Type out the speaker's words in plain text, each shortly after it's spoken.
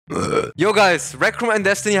Yo guys, RecRoom and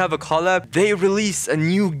Destiny have a collab. They released a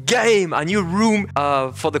new game, a new room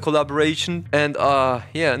for the collaboration. And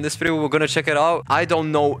yeah, in this video we're gonna check it out. I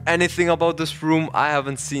don't know anything about this room. I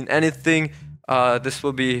haven't seen anything. This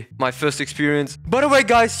will be my first experience. By the way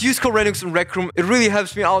guys, use code RAINUX in RecRoom. It really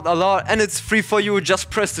helps me out a lot and it's free for you. Just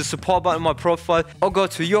press the support button in my profile or go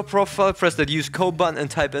to your profile, press that use code button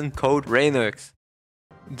and type in code RAINUX.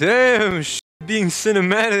 Damn, being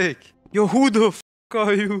cinematic. Yo, who the f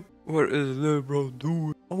are you? What is little bro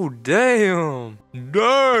doing? Oh damn.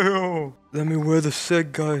 Damn. Let me wear the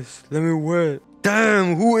set guys. Let me wear it.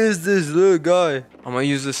 Damn, who is this little guy? I'm gonna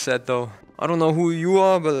use this set though. I don't know who you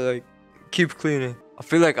are, but like, keep cleaning. I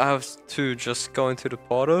feel like I have to just go into the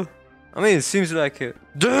portal. I mean, it seems like it.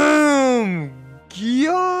 Damn!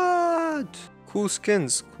 God! Cool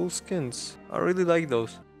skins, cool skins. I really like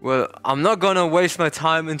those. Well, I'm not gonna waste my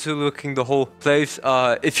time into looking the whole place.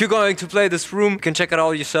 If you're going to play this room, you can check it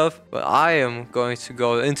out yourself. But I am going to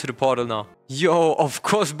go into the portal now. Yo, of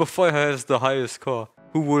course, Before has the highest score.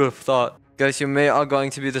 Who would have thought? Guys, you are going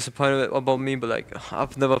to be disappointed about me, but like,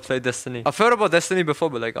 I've never played Destiny. I've heard about Destiny before,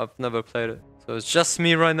 but like, I've never played it. So it's just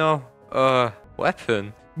me right now.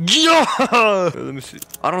 Weapon. Yeah! Let me see.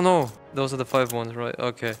 I don't know. Those are the 5 ones, right?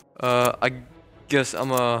 Okay. I guess I'm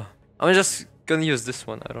just gonna use this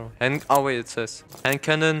one. I don't know. Oh wait, it says hand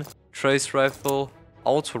cannon, trace rifle,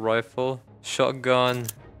 auto rifle, shotgun,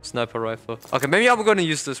 sniper rifle. Okay, maybe I'm gonna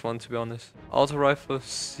use this one to be honest. Auto rifle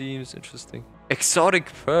seems interesting.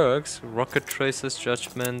 Exotic perks, rocket tracers,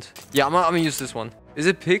 judgment. Yeah, I'm gonna use this one. Is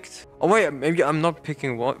it picked? Oh wait, maybe I'm not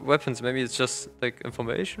picking weapons. Maybe it's just like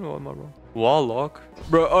information, or am I wrong? Warlock?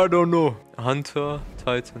 Bro, I don't know. Hunter,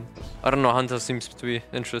 Titan. I don't know, Hunter seems to be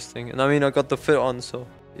interesting. And I mean, I got the fit on, so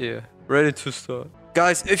yeah. Ready to start.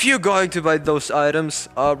 Guys, if you're going to buy those items,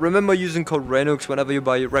 remember using code RAINUX whenever you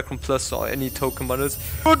buy your RecRoom Plus or any token bundles.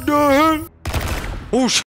 What the hell? Oh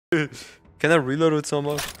shit. Can I reload with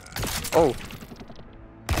someone? Oh.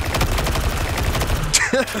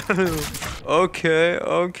 Okay,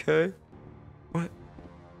 okay. What?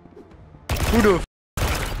 Who the f?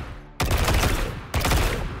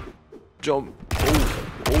 Jump.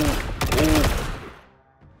 Oh, oh, oh.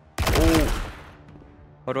 Oh.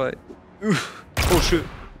 How do I? Oh shit.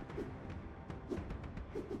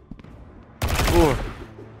 Oh.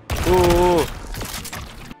 Oh.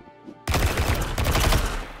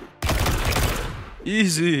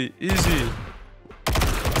 Easy, easy.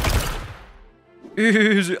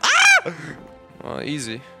 Easy. Ah! Oh,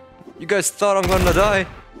 easy. You guys thought I'm gonna die?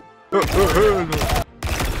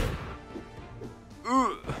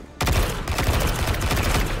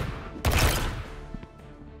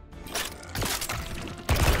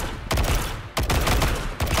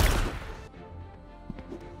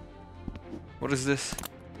 What is this?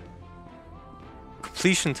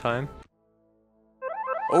 Completion time.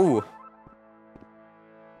 Oh.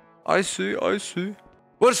 I see, I see.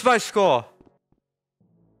 What's my score?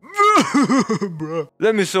 Bruh.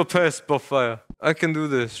 Let me surpass Buffire. I can do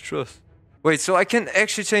this, trust. Wait, so I can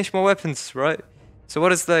actually change my weapons, right? So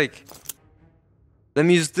what is like? Let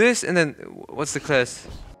me use this and then what's the class?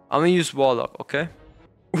 I'm gonna use Warlock, okay?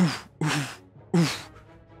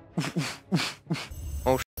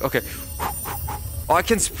 Oh, okay. Oh, I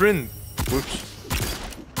can sprint. Whoops.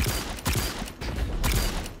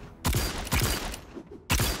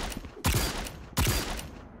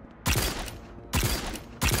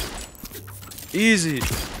 Easy.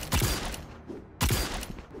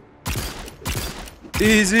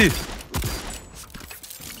 Easy.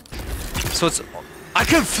 So it's... I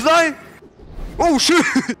can fly! Oh shit!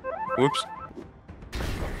 Whoops.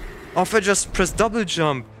 Oh, if I just press double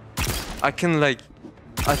jump, I can like...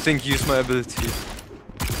 I think use my ability.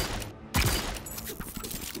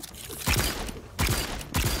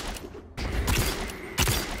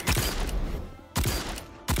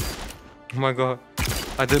 Oh my god.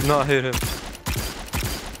 I did not hit him.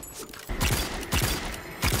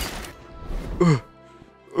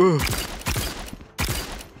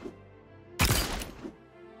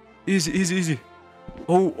 Easy, easy, easy.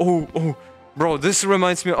 Oh, oh, oh. Bro, this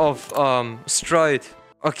reminds me of Stride.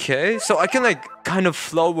 Okay, so I can like kind of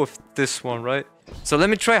flow with this one, right? So let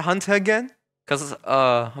me try Hunter again. Cause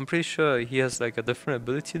I'm pretty sure he has like a different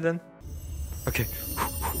ability then. Okay.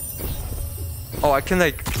 Oh, I can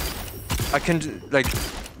like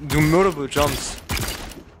do multiple jumps.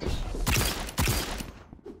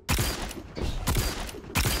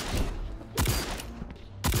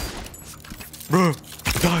 Bro,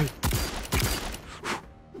 die.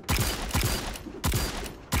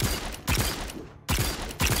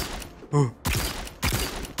 Oh.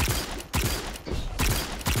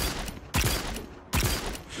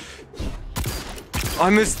 I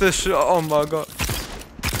missed the shot. Oh my god.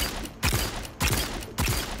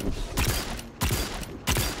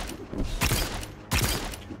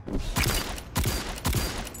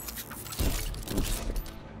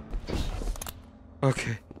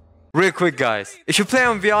 Okay. Real quick, guys. If you play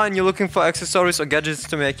on VR and you're looking for accessories or gadgets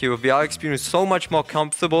to make your VR experience so much more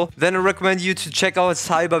comfortable, then I recommend you to check out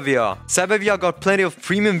ZYBERVR. ZYBERVR got plenty of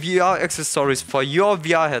premium VR accessories for your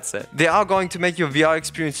VR headset. They are going to make your VR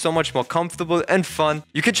experience so much more comfortable and fun.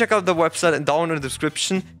 You can check out the website and down in the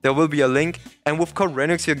description. There will be a link. And with code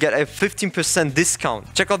RAINUX, you'll get a 15%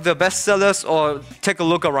 discount. Check out their best sellers or take a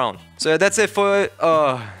look around. So yeah, that's it for it.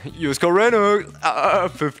 Use code RAINUX.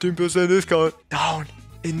 15% discount. Down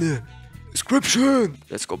in the description.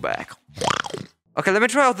 Let's go back. Okay, let me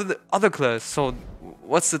try out the other class. So,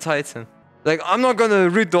 what's the Titan? Like, I'm not gonna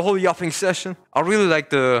read the whole yapping session. I really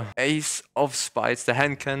like the Ace of Spades, the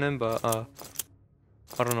hand cannon, but I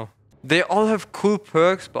don't know. They all have cool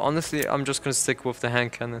perks, but honestly, I'm just gonna stick with the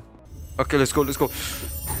hand cannon. Okay, let's go, let's go.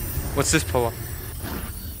 What's this power?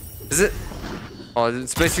 Is it? Oh,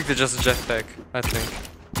 it's basically just a jetpack, I think.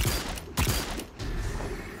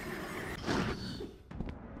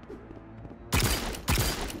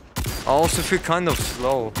 I also feel kind of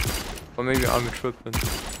slow, or maybe I'm tripping.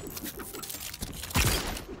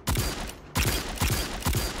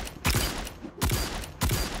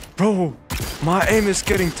 Bro, my aim is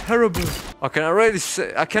getting terrible. I can already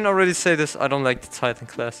say this. I don't like the Titan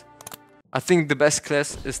class. I think the best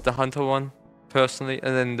class is the Hunter one, personally,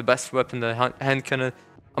 and then the best weapon, the hand cannon.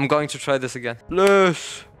 I'm going to try this again.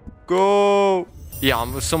 Let's go. Yeah,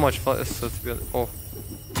 I'm so much faster to be honest. Oh.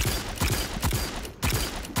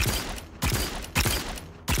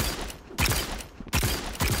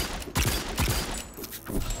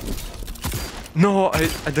 No, I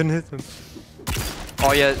didn't hit him.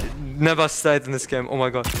 Oh yeah, never stayed in this game. Oh my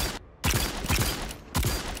god.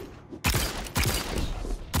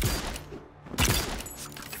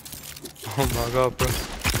 Oh my god, bro.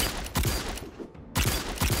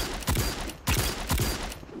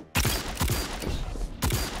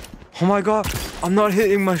 Oh my god, I'm not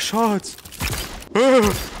hitting my shots.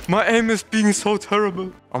 My aim is being so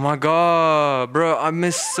terrible. Oh my god, bro, I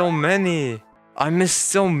missed so many. I missed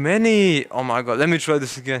so many. Oh my god, let me try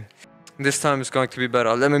this again. This time it's going to be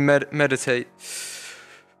better. Let me meditate.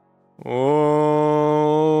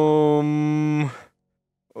 Oh,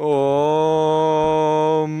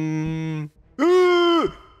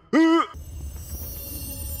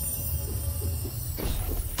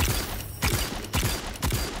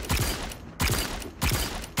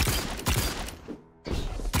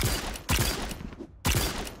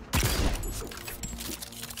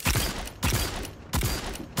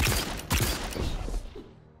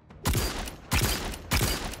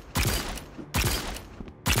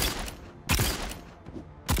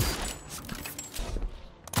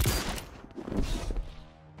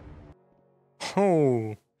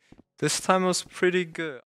 this time was pretty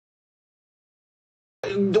good.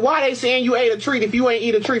 Why they saying you ate a treat if you ain't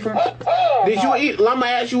eat a treat from... Did you eat... I'ma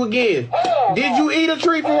ask you again. Did you eat a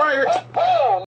treat from right here?